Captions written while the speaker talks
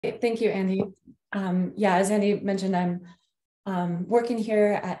Thank you, Andy. Yeah, as Andy mentioned, I'm working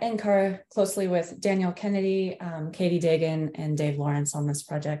here at NCAR closely with Daniel Kennedy, Katie Dagan, and Dave Lawrence on this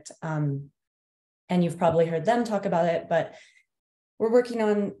project. And you've probably heard them talk about it, but we're working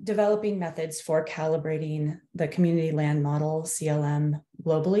on developing methods for calibrating the community land model, CLM,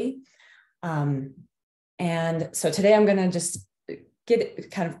 globally. And so today I'm going to just get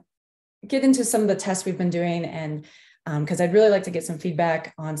into some of the tests we've been doing, and because I'd really like to get some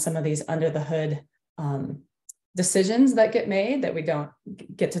feedback on some of these under the hood decisions that get made that we don't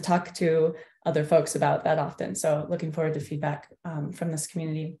get to talk to other folks about that often. So looking forward to feedback from this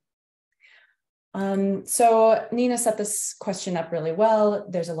community. So Nina set this question up really well.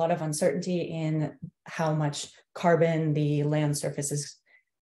 There's a lot of uncertainty in how much carbon the land surfaces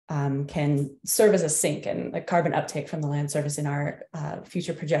can serve as a sink, and the carbon uptake from the land surface in our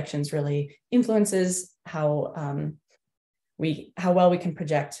future projections really influences how well we can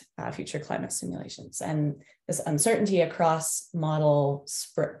project future climate simulations. And this uncertainty across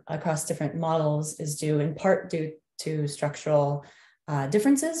different models is due in part due to structural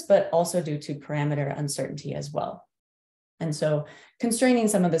differences, but also due to parameter uncertainty as well. And so constraining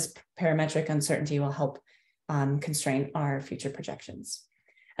some of this parametric uncertainty will help constrain our future projections.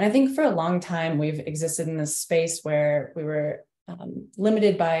 And I think for a long time, we've existed in this space where we were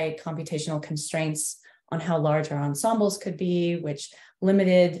limited by computational constraints on how large our ensembles could be, which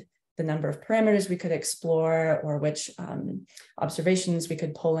limited the number of parameters we could explore or which observations we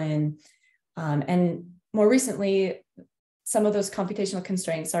could pull in. And more recently, some of those computational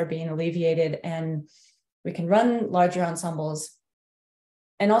constraints are being alleviated, and we can run larger ensembles.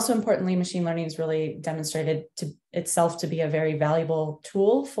 And also importantly, machine learning has really demonstrated itself to be a very valuable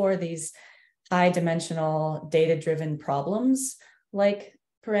tool for these high dimensional data-driven problems like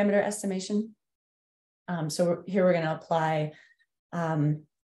parameter estimation. So here we're going to apply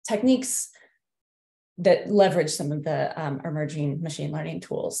techniques that leverage some of the emerging machine learning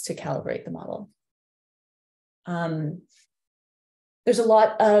tools to calibrate the model. There's a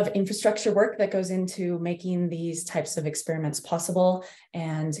lot of infrastructure work that goes into making these types of experiments possible.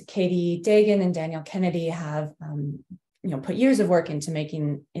 And Katie Dagan and Daniel Kennedy have put years of work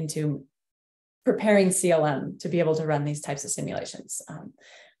into preparing CLM to be able to run these types of simulations.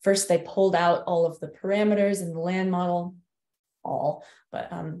 First, they pulled out all of the parameters in the land model,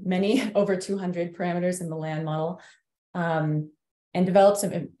 many, over 200 parameters in the land model, and developed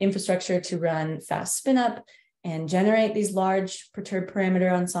some infrastructure to run fast spin-up and generate these large perturbed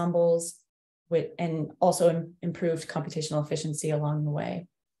parameter ensembles and also improved computational efficiency along the way.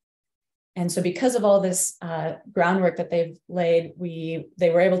 And so because of all this groundwork that they've laid,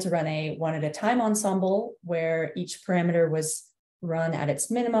 they were able to run a one-at-a-time ensemble where each parameter was run at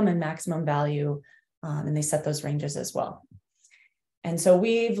its minimum and maximum value, and they set those ranges as well. And so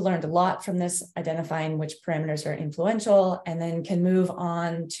we've learned a lot from this, identifying which parameters are influential, and then can move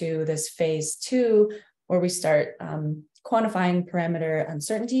on to this phase 2, where we start quantifying parameter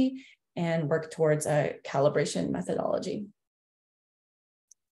uncertainty and work towards a calibration methodology.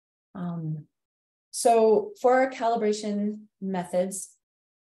 So for our calibration methods,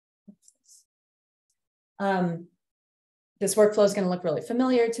 this workflow is going to look really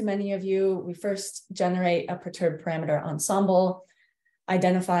familiar to many of you. We first generate a perturbed parameter ensemble,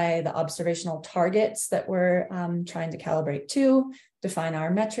 identify the observational targets that we're trying to calibrate to, define our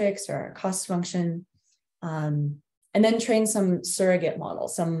metrics or our cost function, and then train some surrogate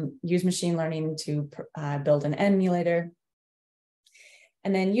models, use machine learning to build an emulator,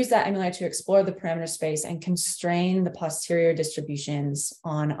 and then use that emulator to explore the parameter space and constrain the posterior distributions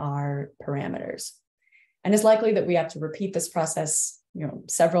on our parameters. And it's likely that we have to repeat this process,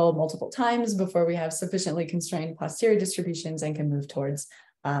 multiple times before we have sufficiently constrained posterior distributions and can move towards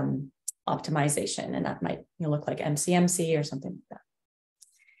optimization. And that might look like MCMC or something like that.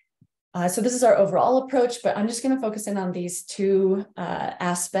 So this is our overall approach, but I'm just going to focus in on these two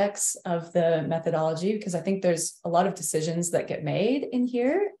aspects of the methodology, because I think there's a lot of decisions that get made in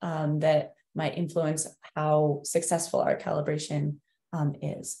here that might influence how successful our calibration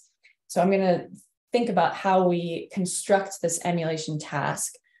is. So I'm going to think about how we construct this emulation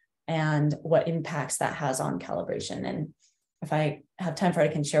task and what impacts that has on calibration. And if I have time for it,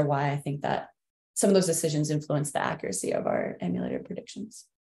 I can share why I think that some of those decisions influence the accuracy of our emulator predictions.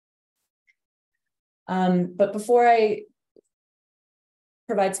 But before I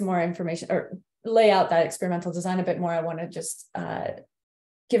provide some more information or lay out that experimental design a bit more, I want to just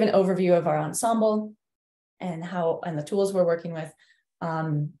give an overview of our ensemble and the tools we're working with.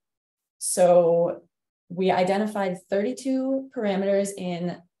 So we identified 32 parameters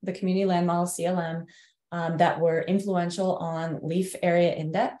in the community land model CLM that were influential on leaf area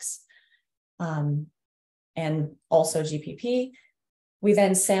index and also GPP. We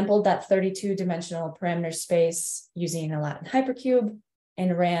then sampled that 32-dimensional parameter space using a Latin hypercube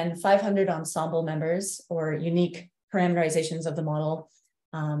and ran 500 ensemble members or unique parameterizations of the model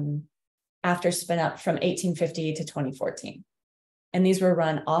after spin up from 1850 to 2014. And these were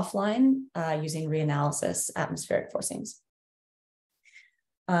run offline using reanalysis atmospheric forcings.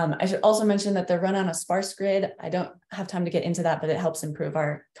 I should also mention that they're run on a sparse grid. I don't have time to get into that, but it helps improve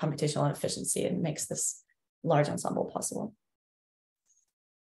our computational efficiency and makes this large ensemble possible.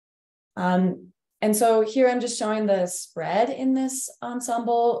 And so here I'm just showing the spread in this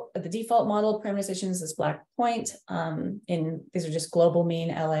ensemble. The default model parameterization is this black point. These are just global mean,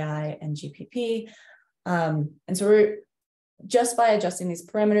 LAI, and GPP. And so we're just by adjusting these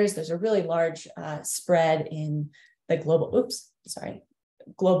parameters, there's a really large spread in the global,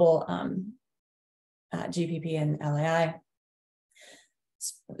 global GPP and LAI.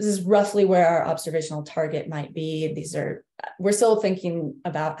 This is roughly where our observational target might be. We're still thinking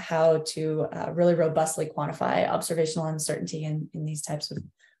about how to really robustly quantify observational uncertainty in these types of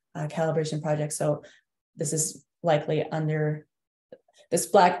calibration projects. So this is likely under, this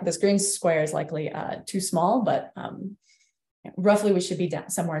green square is likely too small, but roughly we should be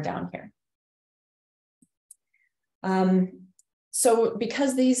somewhere down here. So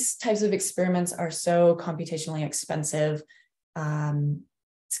because these types of experiments are so computationally expensive,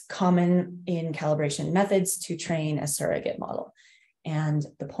 it's common in calibration methods to train a surrogate model. And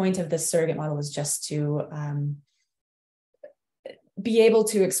the point of this surrogate model is just to be able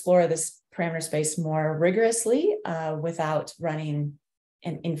to explore this parameter space more rigorously without running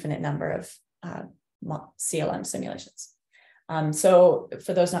an infinite number of CLM simulations. So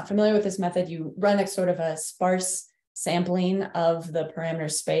for those not familiar with this method, you run a sort of a sparse sampling of the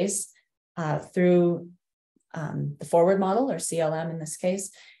parameter space through the forward model, or CLM in this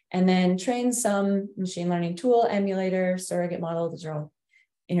case, and then train some machine learning tool, emulator, surrogate model, those are all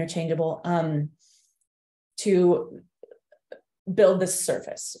interchangeable, to build this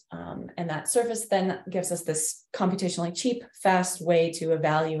surface. And that surface then gives us this computationally cheap, fast way to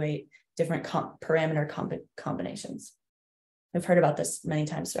evaluate different parameter combinations. We've heard about this many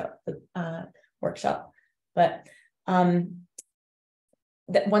times throughout the workshop, but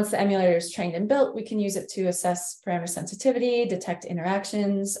once the emulator is trained and built, we can use it to assess parameter sensitivity, detect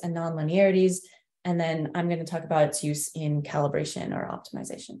interactions and nonlinearities, and then I'm going to talk about its use in calibration or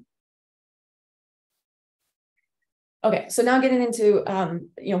optimization. Okay, so now getting into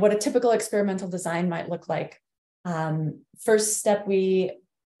what a typical experimental design might look like. First step, we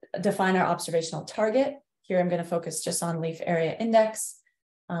define our observational target. Here I'm going to focus just on leaf area index.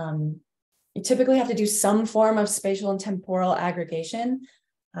 You typically have to do some form of spatial and temporal aggregation.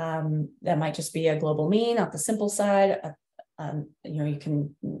 That might just be a global mean on the simple side. You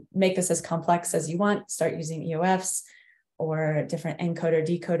can make this as complex as you want, start using EOFs or different encoder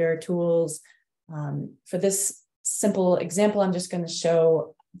decoder tools. For this simple example, I'm just going to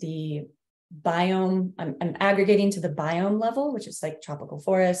show the biome. I'm aggregating to the biome level, which is like tropical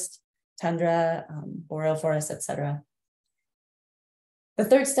forest, tundra, boreal forest, etc. The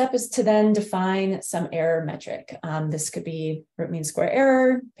third step is to then define some error metric. This could be root mean square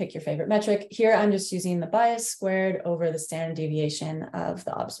error, pick your favorite metric. Here, I'm just using the bias squared over the standard deviation of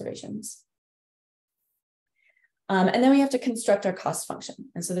the observations. And then we have to construct our cost function.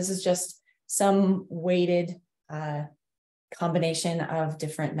 And so this is just some weighted combination of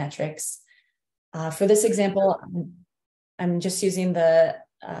different metrics. For this example, I'm just using the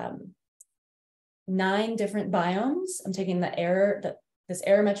 9 different biomes. I'm taking this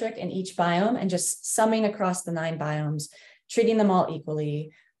error metric in each biome and just summing across the 9 biomes, treating them all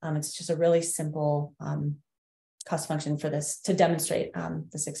equally. It's just a really simple cost function for this to demonstrate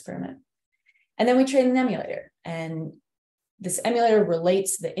this experiment. And then we train an emulator, and this emulator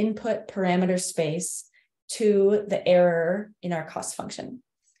relates the input parameter space to the error in our cost function,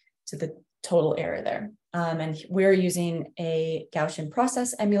 to the total error there. And we're using a Gaussian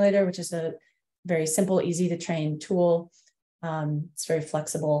process emulator, which is a very simple, easy to train tool. It's very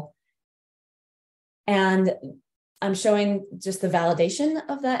flexible. And I'm showing just the validation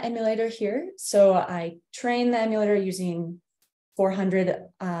of that emulator here. So I train the emulator using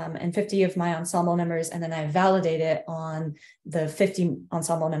 450 of my ensemble members, and then I validate it on the 50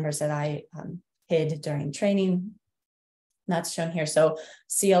 ensemble members that I hid during training. That's shown here. So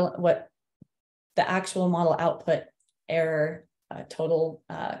what the actual model output error, total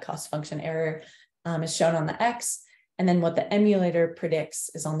cost function error is shown on the X. And then what the emulator predicts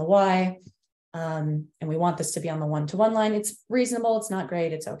is on the Y. And we want this to be on the 1-to-1 line. It's reasonable. It's not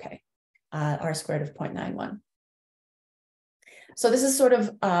great. It's okay. R squared of 0.91. So this is sort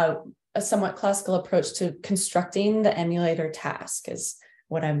of a somewhat classical approach to constructing the emulator task is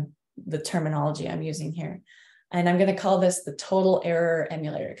what the terminology I'm using here. And I'm going to call this the total error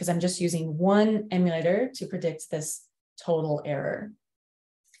emulator because I'm just using one emulator to predict this total error.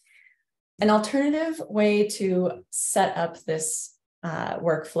 An alternative way to set up this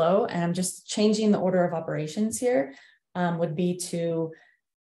workflow, and I'm just changing the order of operations here, would be to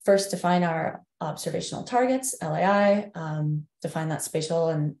first define our observational targets, LAI, define that spatial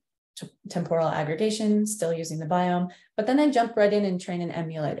and temporal aggregation, still using the biome, but then I jump right in and train an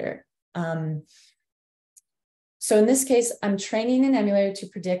emulator. So in this case, I'm training an emulator to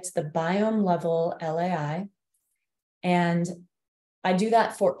predict the biome level LAI, and I do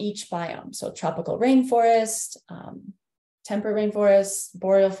that for each biome. So tropical rainforest, temperate rainforest,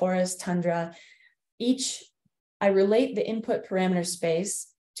 boreal forest, tundra. I relate the input parameter space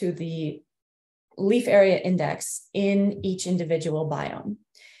to the leaf area index in each individual biome.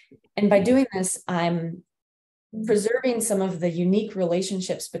 And by doing this, I'm preserving some of the unique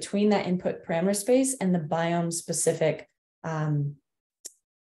relationships between that input parameter space and the biome specific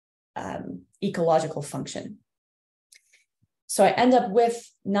ecological function. So I end up with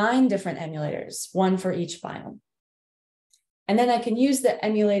 9 different emulators, one for each biome. And then I can use the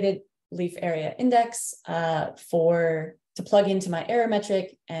emulated leaf area index to plug into my error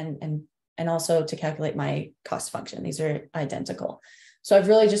metric and also to calculate my cost function. These are identical. So I've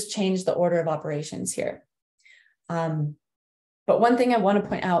really just changed the order of operations here. But one thing I want to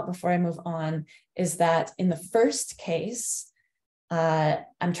point out before I move on is that in the first case,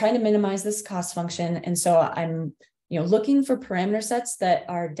 I'm trying to minimize this cost function. And so I'm looking for parameter sets that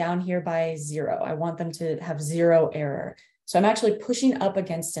are down here by 0. I want them to have 0 error. So I'm actually pushing up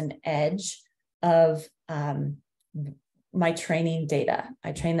against an edge of my training data.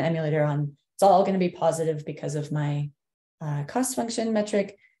 I train the emulator on, it's all going to be positive because of my cost function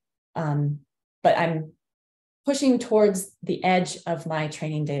metric, but I'm pushing towards the edge of my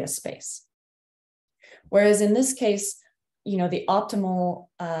training data space. Whereas in this case, the optimal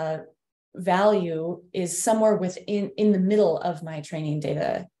value is somewhere in the middle of my training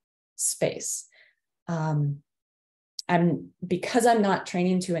data space. Because I'm not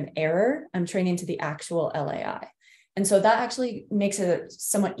training to an error, I'm training to the actual LAI. And so that actually makes it a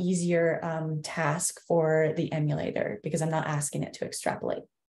somewhat easier task for the emulator because I'm not asking it to extrapolate.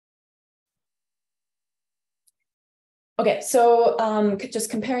 Okay, so just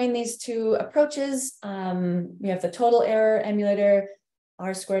comparing these two approaches, we have the total error emulator,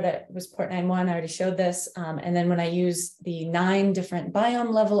 R squared was 0.91, I already showed this. And then when I use the 9 different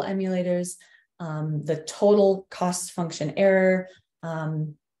biome level emulators, the total cost function error,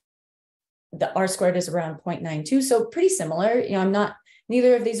 the R squared is around 0.92. So pretty similar,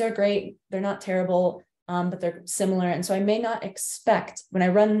 neither of these are great. They're not terrible, but they're similar. And so I may not expect when I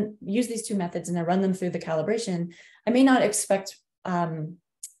use these 2 methods and I run them through the calibration, I may not expect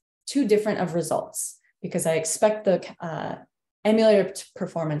too different of results because I expect the emulator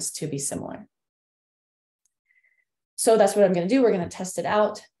performance to be similar. So that's what I'm going to do. We're going to test it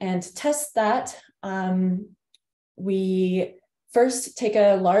out, and to test that, we first take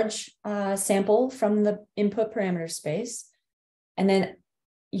a large sample from the input parameter space, and then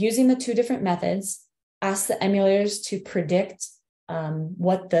using the 2 different methods, ask the emulators to predict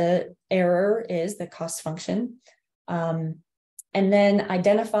what the error is, the cost function, and then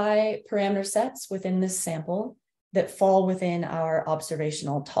identify parameter sets within this sample that fall within our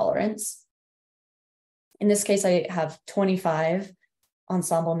observational tolerance. In this case, I have 25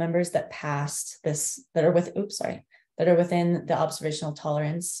 ensemble members that passed this, that are within the observational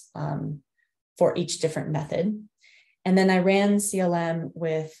tolerance for each different method. And then I ran CLM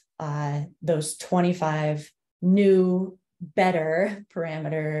with those 25 new, better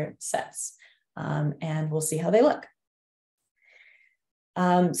parameter sets, and we'll see how they look.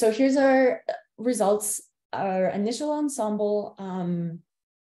 So here's our results. Our initial ensemble,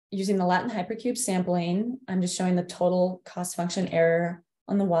 using the Latin hypercube sampling, I'm just showing the total cost function error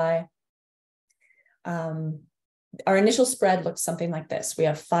on the Y. Our initial spread looks something like this. We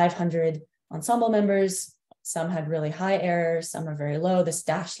have 500 ensemble members. Some had really high error, some are very low. This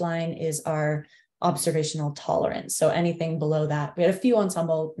dashed line is our observational tolerance. So anything below that, we had a few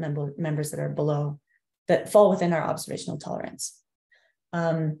ensemble members that are below, that fall within our observational tolerance.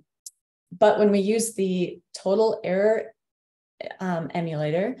 But when we use the total error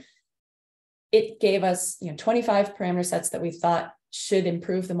emulator, it gave us 25 parameter sets that we thought should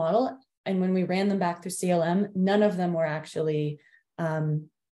improve the model. And when we ran them back through CLM, none of them actually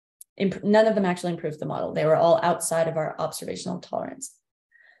improved the model. They were all outside of our observational tolerance.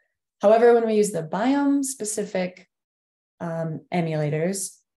 However, when we use the biome-specific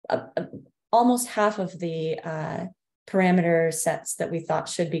emulators, almost half of the parameter sets that we thought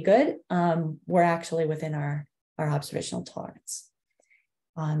should be good were actually within our observational tolerance.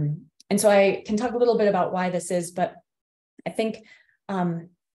 And so I can talk a little bit about why this is, but I think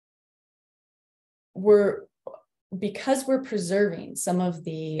because we're preserving some of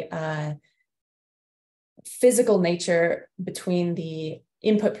the physical nature between the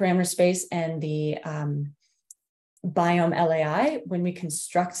input parameter space and the biome LAI, when we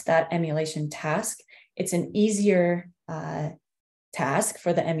construct that emulation task, it's an easier task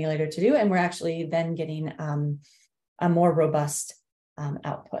for the emulator to do, and we're actually then getting a more robust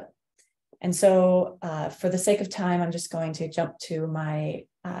output. And so for the sake of time, I'm just going to jump to my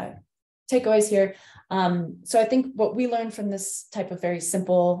takeaways here. So I think what we learned from this type of very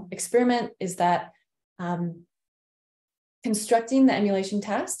simple experiment is that constructing the emulation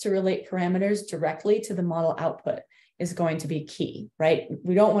task to relate parameters directly to the model output is going to be key, right?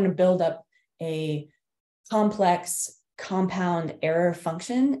 We don't want to build up a complex compound error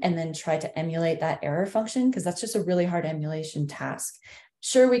function and then try to emulate that error function, because that's just a really hard emulation task.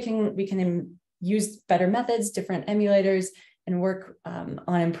 Sure, we can use better methods, different emulators, and work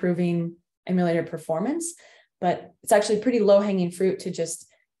on improving emulator performance, but it's actually pretty low-hanging fruit to just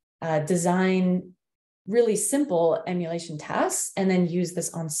design really simple emulation tasks and then use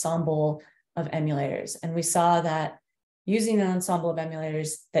this ensemble of emulators. And we saw that using an ensemble of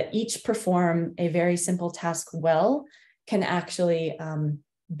emulators that each perform a very simple task well can actually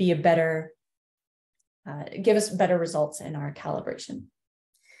be a better, give us better results in our calibration.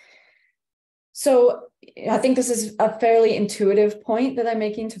 So I think this is a fairly intuitive point that I'm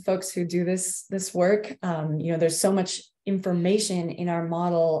making to folks who do this work. There's so much information in our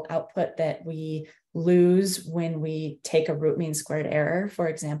model output that we lose when we take a root mean squared error, for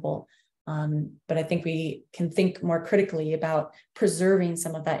example. But I think we can think more critically about preserving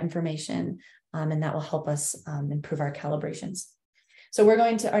some of that information, and that will help us improve our calibrations. So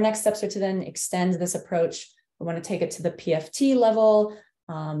our next steps are to then extend this approach. We want to take it to the PFT level,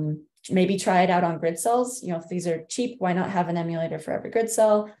 maybe try it out on grid cells. If these are cheap, why not have an emulator for every grid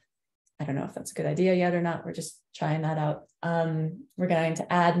cell? I don't know if that's a good idea yet or not. We're just trying that out. We're going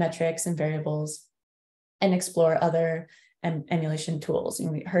to add metrics and variables and explore other emulation tools.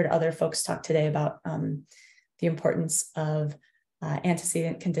 We heard other folks talk today about the importance of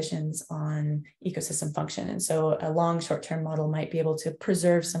antecedent conditions on ecosystem function. And so a long short-term model might be able to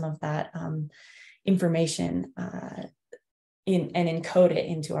preserve some of that information and encode it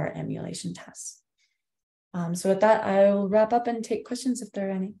into our emulation tests. So with that, I'll wrap up and take questions if there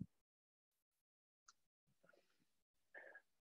are any.